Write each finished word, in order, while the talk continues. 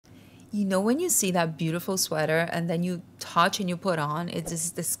You know when you see that beautiful sweater and then you touch and you put on, it's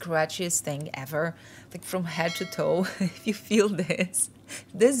just the scratchiest thing ever, like from head to toe. If you feel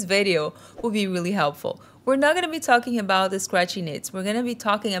this video will be really helpful. We're not going to be talking about the scratchy knits. We're going to be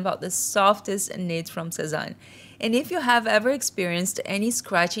talking about the softest knits from SEZANE. And if you have ever experienced any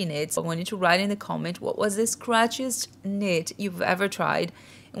scratchy knits, I want you to write in the comment what was the scratchiest knit you've ever tried.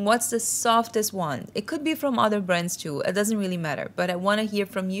 And what's the softest one? It could be from other brands too. It doesn't really matter. But I want to hear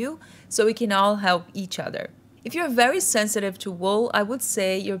from you so we can all help each other. If you're very sensitive to wool, I would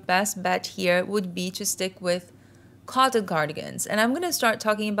say your best bet here would be to stick with cotton cardigans. And I'm going to start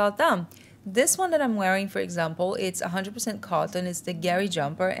talking about them. This one that I'm wearing, for example, it's 100% cotton. It's the Gary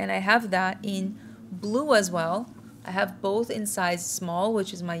Jumper. And I have that in blue as well. I have both in size small,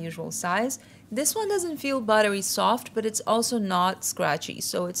 which is my usual size. This one doesn't feel buttery soft, but it's also not scratchy.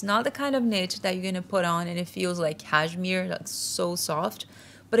 So it's not the kind of knit that you're going to put on and it feels like cashmere, like so soft.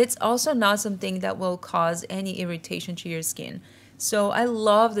 But it's also not something that will cause any irritation to your skin. So I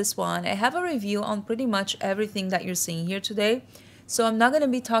love this one. I have a review on pretty much everything that you're seeing here today. So I'm not going to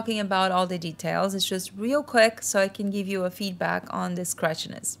be talking about all the details. It's just real quick so I can give you a feedback on the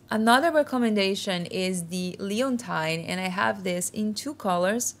scratchiness. Another recommendation is the Leontine, and I have this in 2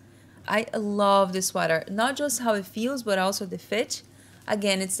 colors. I love this sweater, not just how it feels, but also the fit.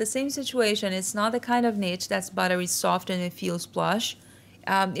 Again, it's the same situation. It's not the kind of knit that's buttery soft and it feels plush.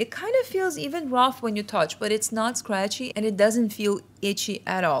 It kind of feels even rough when you touch, but it's not scratchy and it doesn't feel itchy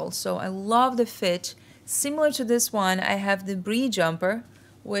at all. So I love the fit. Similar to this one, I have the Bree Jumper,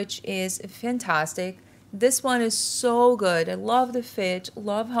 which is fantastic. This one is so good. I love the fit,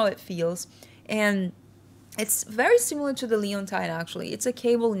 love how it feels. And it's very similar to the Leontine actually. It's a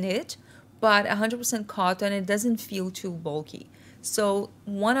cable knit, but 100% cotton. It doesn't feel too bulky. So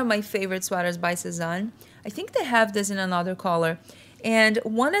one of my favorite sweaters by SEZANE. I think they have this in another color. And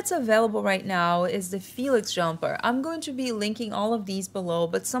one that's available right now is the Felix Jumper. I'm going to be linking all of these below,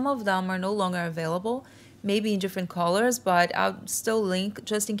 but some of them are no longer available, maybe in different colors, but I'll still link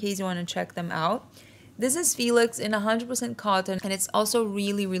just in case you want to check them out. This is Felix in 100% cotton, and it's also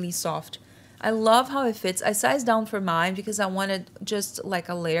really, really soft. I love how it fits. I sized down for mine because I wanted just like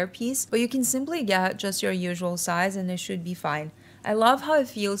a layer piece, but you can simply get just your usual size and it should be fine. I love how it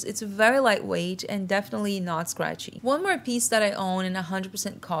feels. It's very lightweight and definitely not scratchy. One more piece that I own in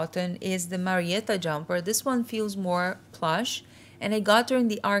 100% cotton is the Marietta Jumper. This one feels more plush and I got during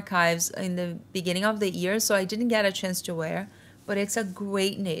the archives in the beginning of the year, so I didn't get a chance to wear, but it's a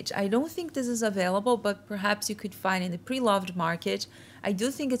great knit. I don't think this is available, but perhaps you could find in the pre-loved market. I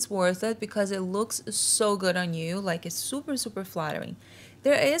do think it's worth it because it looks so good on you, like it's super, super flattering.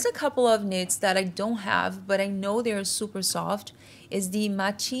 There is a couple of knits that I don't have, but I know they're super soft. Is the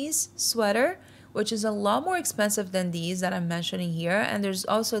Matthis sweater, which is a lot more expensive than these that I'm mentioning here. And there's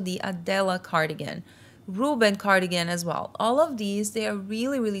also the Adela Cardigan, Ruben Cardigan as well. All of these, they are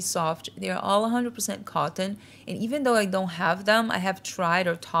really, really soft. They're all 100% cotton. And even though I don't have them, I have tried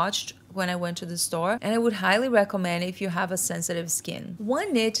or touched when I went to the store, and I would highly recommend if you have a sensitive skin.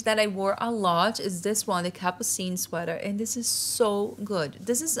 One knit that I wore a lot is this one, the Capucine sweater, and this is so good.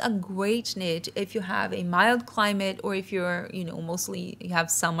 This is a great knit if you have a mild climate or if you're, mostly you have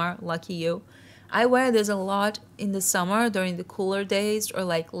summer, lucky you. I wear this a lot in the summer during the cooler days or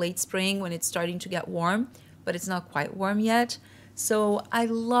like late spring when it's starting to get warm, but it's not quite warm yet. So I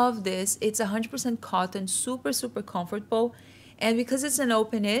love this. It's 100% cotton, super, super comfortable. And because it's an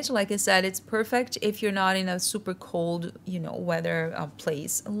open knit, like I said, it's perfect if you're not in a super cold, weather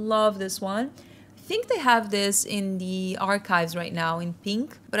place. Love this one. I think they have this in the archives right now in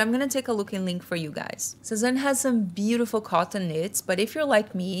pink, but I'm going to take a look and link for you guys. SEZANE has some beautiful cotton knits, but if you're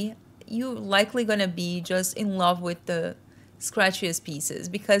like me, you're likely going to be just in love with the scratchiest pieces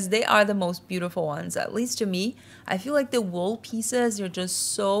because they are the most beautiful ones, at least to me. I feel like the wool pieces are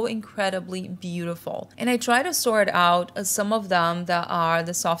just so incredibly beautiful, and I try to sort out some of them that are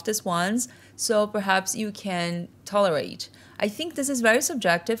the softest ones so perhaps you can tolerate. I think this is very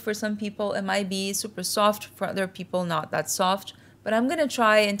subjective. For some people it might be super soft, for other people not that soft, but I'm gonna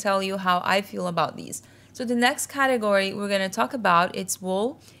try and tell you how I feel about these. So the next category we're gonna talk about, it's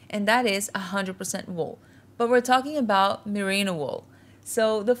wool, and that is 100% wool. But we're talking about Merino wool.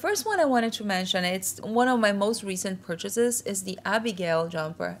 So the first one I wanted to mention, it's one of my most recent purchases, is the Abigael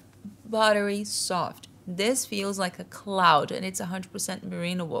Jumper. Buttery soft. This feels like a cloud and it's 100%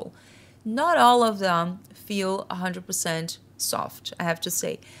 Merino wool. Not all of them feel 100% soft, I have to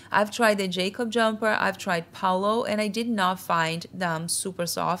say. I've tried the Jacob Jumper, I've tried Paulo, and I did not find them super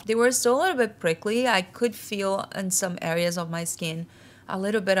soft. They were still a little bit prickly. I could feel in some areas of my skin a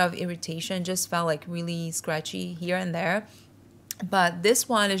little bit of irritation, just felt like really scratchy here and there. but this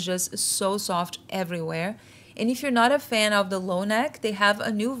one is just so soft everywhere. And if you're not a fan of the low neck, they have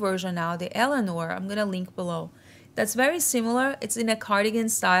a new version now, the Eleanor. I'm gonna link below. That's very similar. It's in a cardigan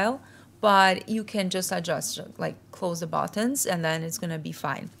style, but you can just adjust, like close the buttons, and then it's gonna be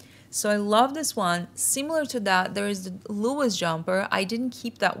fine. So I love this one. Similar to that, there is the Lewis jumper. I didn't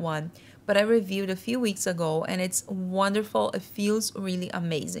keep that one, but I reviewed a few weeks ago, and it's wonderful. It feels really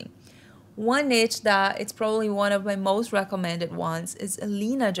amazing. One knit that it's probably one of my most recommended ones is a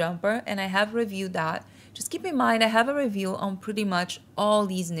Lyna Jumper, and I have reviewed that. Just keep in mind, I have a review on pretty much all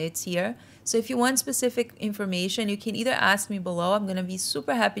these knits here. So if you want specific information, you can either ask me below. I'm going to be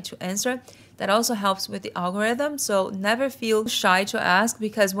super happy to answer. That also helps with the algorithm. So never feel shy to ask,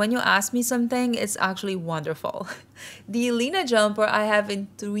 because when you ask me something, it's actually wonderful. The Lyna Jumper I have in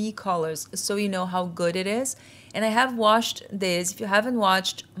 3 colors, so you know how good it is. And I have washed this. If you haven't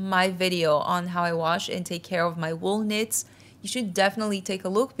watched my video on how I wash and take care of my wool knits, you should definitely take a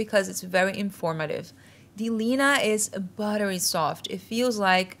look because it's very informative. The Lyna is buttery soft. It feels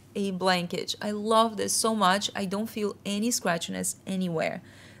like a blanket. I love this so much. I don't feel any scratchiness anywhere.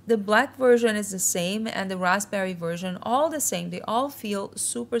 The black version is the same, and the raspberry version all the same. They all feel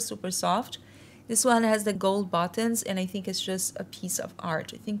super, super soft. This one has the gold buttons, and I think it's just a piece of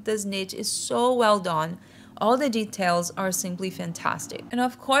art. I think this knit is so well done. All the details are simply fantastic. And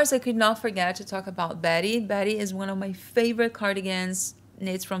of course, I could not forget to talk about Betty. Betty is one of my favorite cardigans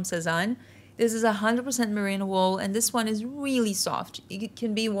knits from SEZANE. This is 100% merino wool, and this one is really soft. It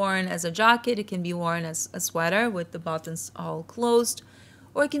can be worn as a jacket, it can be worn as a sweater with the buttons all closed,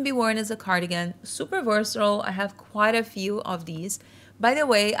 or it can be worn as a cardigan. Super versatile. I have quite a few of these. By the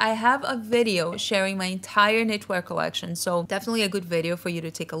way, I have a video sharing my entire knitwear collection, so definitely a good video for you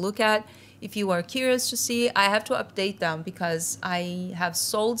to take a look at. If you are curious to see, I have to update them because I have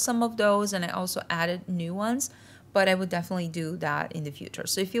sold some of those and I also added new ones, but I would definitely do that in the future.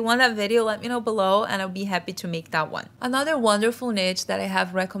 So if you want that video, let me know below and I'll be happy to make that one. Another wonderful knit that I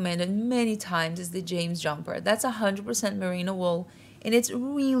have recommended many times is the James Jumper. That's 100% merino wool, and it's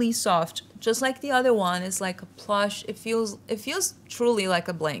really soft. Just like the other one, it's like a plush. It feels truly like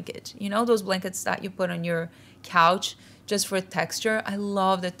a blanket. You know those blankets that you put on your couch just for texture? I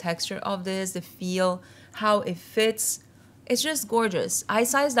love the texture of this, the feel, how it fits. It's just gorgeous. I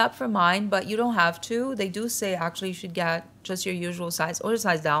sized up for mine, but you don't have to. They do say actually you should get just your usual size or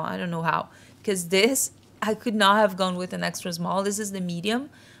size down. I don't know how, because this, I could not have gone with an extra small. This is the medium.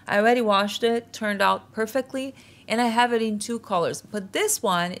 I already washed it, turned out perfectly, and I have it in 2 colors. But this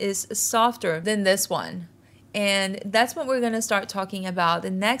one is softer than this one. And that's what we're going to start talking about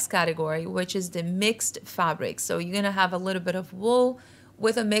the next category, which is the mixed fabrics. So you're going to have a little bit of wool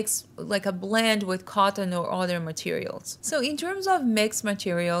with a mix, like a blend with cotton or other materials. So in terms of mixed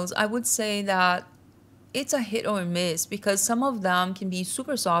materials, I would say that it's a hit or miss because some of them can be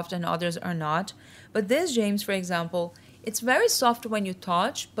super soft and others are not. But this James, for example, it's very soft when you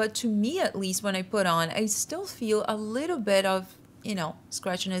touch, but to me at least when I put on, I still feel a little bit of, you know,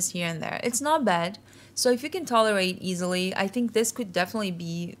 scratchiness here and there. It's not bad. So if you can tolerate easily, I think this could definitely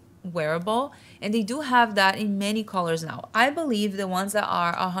be wearable, and they do have that in many colors now. I believe the ones that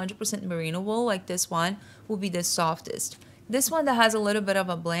are 100% merino wool, like this one, will be the softest. This one that has a little bit of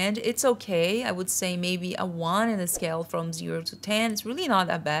a blend, it's okay. I would say maybe a 1 in the scale from 0 to 10. It's really not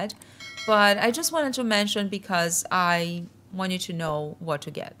that bad, but I just wanted to mention because I want you to know what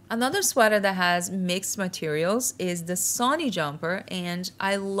to get. Another sweater that has mixed materials is the Sonnie Jumper, and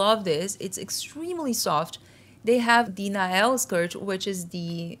I love this. It's extremely soft. They have the Naelle Skirt, which is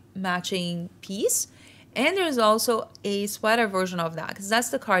the matching piece, and there's also a sweater version of that because that's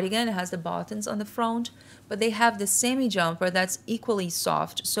the cardigan. It has the buttons on the front, but they have the Sami Jumper that's equally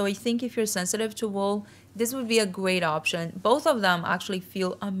soft. So I think if you're sensitive to wool, this would be a great option. Both of them actually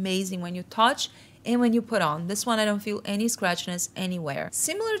feel amazing when you touch and when you put on. This one, I don't feel any scratchiness anywhere.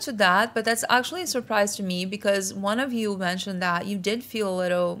 Similar to that, but that's actually a surprise to me because one of you mentioned that you did feel a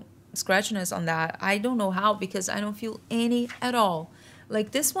little scratchiness on that. I don't know how because I don't feel any at all.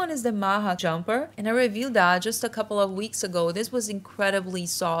 Like this one is the Maha Jumper, and I reviewed that just a couple of weeks ago. This was incredibly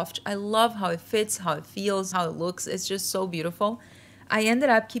soft. I love how it fits, how it feels, how it looks. It's just so beautiful. I ended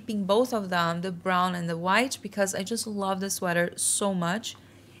up keeping both of them, the brown and the white, because I just love the sweater so much.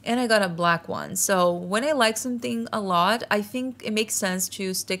 And I got a black one. So when I like something a lot, I think it makes sense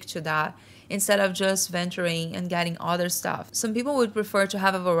to stick to that instead of just venturing and getting other stuff. Some people would prefer to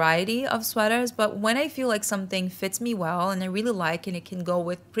have a variety of sweaters, but when I feel like something fits me well and I really like and it can go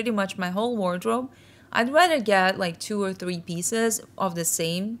with pretty much my whole wardrobe, I'd rather get like 2 or 3 pieces of the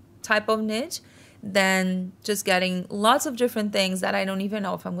same type of knit than just getting lots of different things that I don't even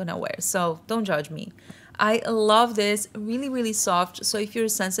know if I'm gonna wear. So don't judge me. I love this, really, really soft. So if you're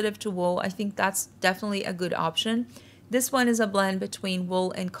sensitive to wool, I think that's definitely a good option. This one is a blend between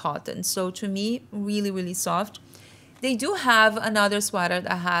wool and cotton. So to me, really, really soft. They do have another sweater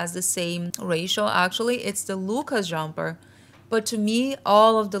that has the same ratio. Actually, it's the Lucas Jumper. But to me,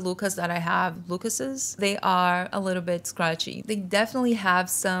 all of the Lucas that I have, Lucases, they are a little bit scratchy. They definitely have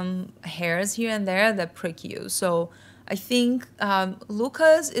some hairs here and there that prick you. So I think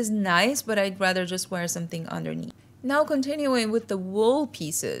Lucas is nice, but I'd rather just wear something underneath. Now continuing with the wool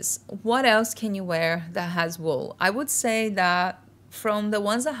pieces, what else can you wear that has wool? I would say that from the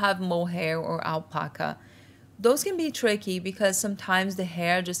ones that have mohair or alpaca, those can be tricky because sometimes the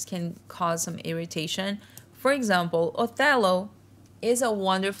hair just can cause some irritation. For example, Othello is a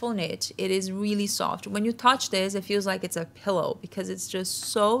wonderful knit. It is really soft. When you touch this, it feels like it's a pillow because it's just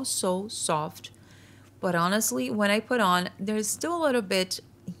so, so soft. But honestly, when I put on, there's still a little bit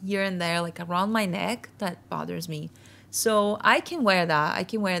here and there, like around my neck, that bothers me. So I can wear that. I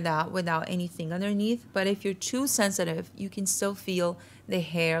can wear that without anything underneath. But if you're too sensitive, you can still feel the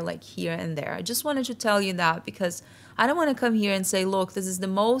hair like here and there. I just wanted to tell you that because I don't want to come here and say, look, this is the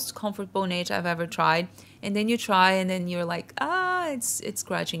most comfortable knit I've ever tried. And then you try and then you're like, it's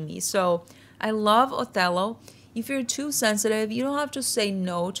scratching me. So I love Othello. If you're too sensitive, you don't have to say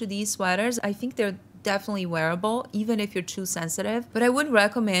no to these sweaters. I think they're definitely wearable, even if you're too sensitive. But I would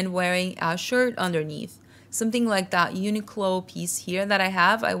recommend wearing a shirt underneath. Something like that Uniqlo piece here that I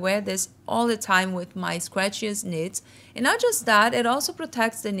have. I wear this all the time with my scratchiest knits. And not just that, it also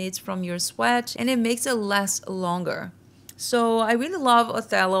protects the knits from your sweat and it makes it last longer. So I really love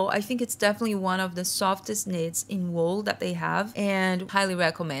Othello. I think it's definitely one of the softest knits in wool that they have and highly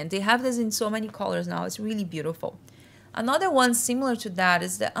recommend. They have this in so many colors now. It's really beautiful. Another one similar to that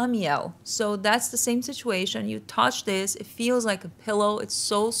is the Amiel. So that's the same situation. You touch this, it feels like a pillow. It's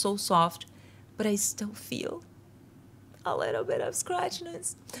so, so soft. But I still feel a little bit of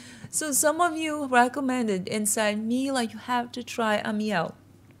scratchiness. So some of you recommended inside me, like, you have to try Amiel.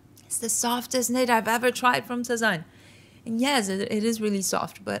 It's the softest knit I've ever tried from SEZANE. And yes, it is really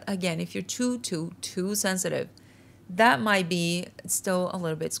soft. But again, if you're too sensitive, that might be still a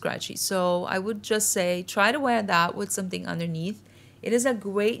little bit scratchy. So I would just say try to wear that with something underneath. It is a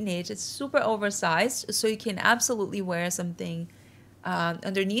great knit. It's super oversized, so you can absolutely wear something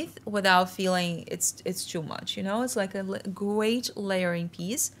underneath without feeling it's too much. You know, it's like a great layering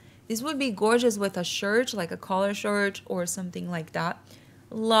piece. This would be gorgeous with a shirt, like a collar shirt or something like that.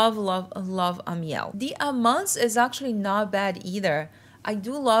 Love, love, love Amiel. The Amance is actually not bad either. I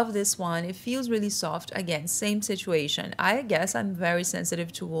do love this one. It feels really soft. Again, same situation. I guess I'm very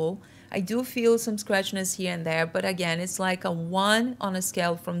sensitive to wool. I do feel some scratchiness here and there, but again, it's like a 1 on a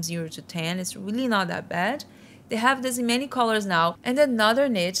scale from 0 to 10. It's really not that bad. They have this in many colors now. And another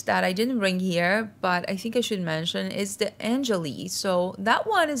knit that I didn't bring here, but I think I should mention, is the Angeli. So that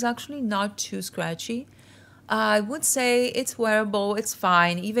one is actually not too scratchy. I would say it's wearable, it's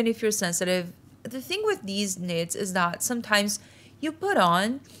fine, even if you're sensitive. The thing with these knits is that sometimes you put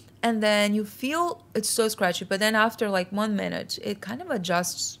on and then you feel it's so scratchy, but then after like 1 minute, it kind of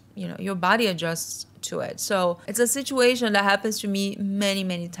adjusts, you know, your body adjusts to it. So it's a situation that happens to me many,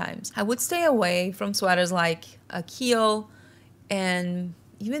 many times. I would stay away from sweaters like Abigael and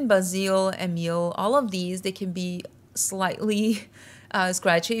even Basile, Amiel. All of these, they can be slightly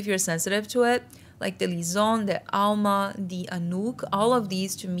scratchy if you're sensitive to it. Like the Lison, the Alma, the Anouk, all of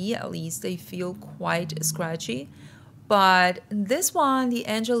these, to me at least, they feel quite scratchy. But this one, the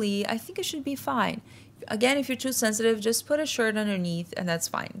Angeli, I think it should be fine. Again, if you're too sensitive, just put a shirt underneath and that's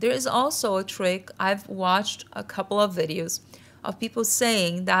fine. There is also a trick. I've watched a couple of videos of people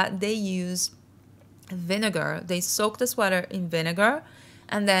saying that they use vinegar. They soak the sweater in vinegar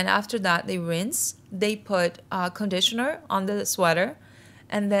and then after that they rinse. They put conditioner on the sweater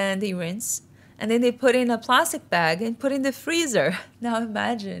and then they rinse. And then they put in a plastic bag and put in the freezer. Now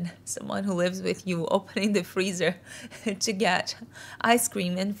imagine someone who lives with you opening the freezer to get ice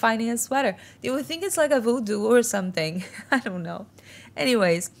cream and finding a sweater. They would think it's like a voodoo or something. I don't know.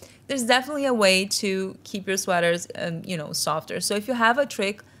 Anyways, there's definitely a way to keep your sweaters, you know, softer. So if you have a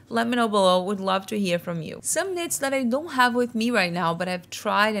trick, let me know below. Would love to hear from you. Some knits that I don't have with me right now, but I've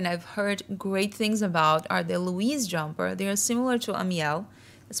tried and I've heard great things about are the Louise Jumper. They are similar to Amiel.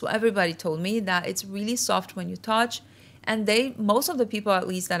 That's what everybody told me, that it's really soft when you touch. And most of the people at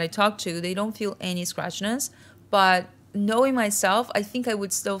least that I talked to, they don't feel any scratchiness. But knowing myself, I think I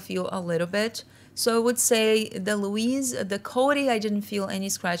would still feel a little bit. So I would say the Louise, the Cody, I didn't feel any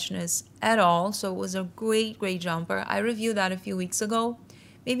scratchiness at all. So it was a great, great jumper. I reviewed that a few weeks ago,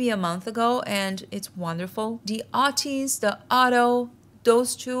 maybe a month ago, and it's wonderful. The Ottis, the Otto,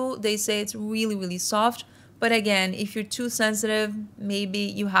 those two, they say it's really, really soft. But again, if you're too sensitive, maybe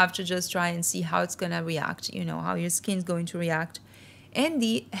you have to just try and see how it's gonna react, you know, how your skin's going to react. And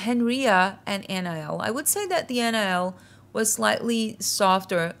the Henria and Naelle, I would say that the Naelle was slightly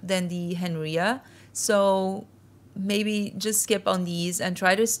softer than the Henria. So maybe just skip on these and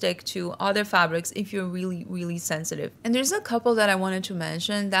try to stick to other fabrics if you're really, really sensitive. And there's a couple that I wanted to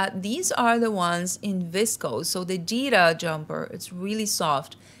mention that these are the ones in viscose. So the Adela Jumper, it's really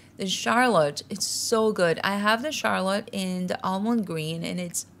soft. The Charlotte, it's so good. I have the Charlotte in the almond green and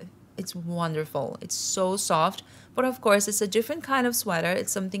it's wonderful. It's so soft, but of course it's a different kind of sweater.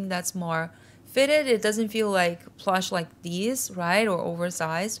 It's something that's more fitted. It doesn't feel like plush like these, right? Or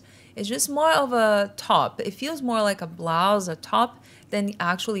oversized. It's just more of a top. It feels more like a blouse, a top, than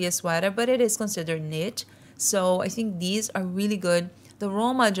actually a sweater, but it is considered knit. So I think these are really good. The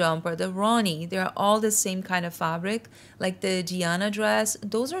Roma jumper, the Ronnie, they're all the same kind of fabric, like the Gianna dress.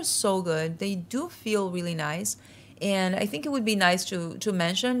 Those are so good. They do feel really nice. And I think it would be nice to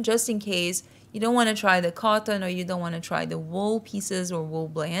mention, just in case you don't want to try the cotton or you don't want to try the wool pieces or wool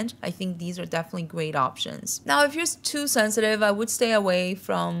blend. I think these are definitely great options. Now, if you're too sensitive, I would stay away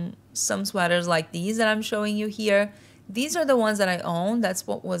from some sweaters like these that I'm showing you here. These are the ones that I own. That's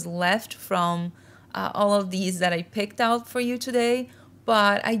what was left from all of these that I picked out for you today.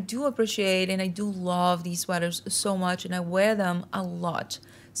 But I do appreciate and I do love these sweaters so much, and I wear them a lot.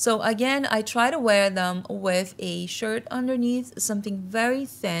 So again, I try to wear them with a shirt underneath, something very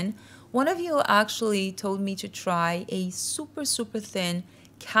thin. One of you actually told me to try a super, super thin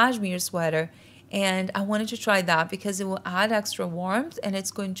cashmere sweater, and I wanted to try that because it will add extra warmth and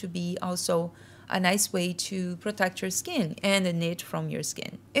it's going to be also a nice way to protect your skin and the knit from your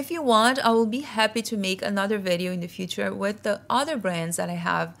skin. If you want, I will be happy to make another video in the future with the other brands that I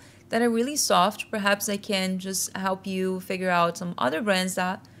have that are really soft. Perhaps I can just help you figure out some other brands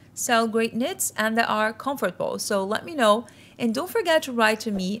that sell great knits and that are comfortable. So let me know. And don't forget to write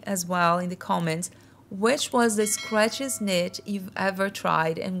to me as well in the comments which was the scratchiest knit you've ever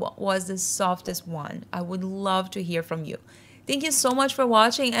tried and what was the softest one. I would love to hear from you. Thank you so much for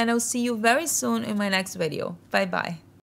watching, and I'll see you very soon in my next video. Bye bye.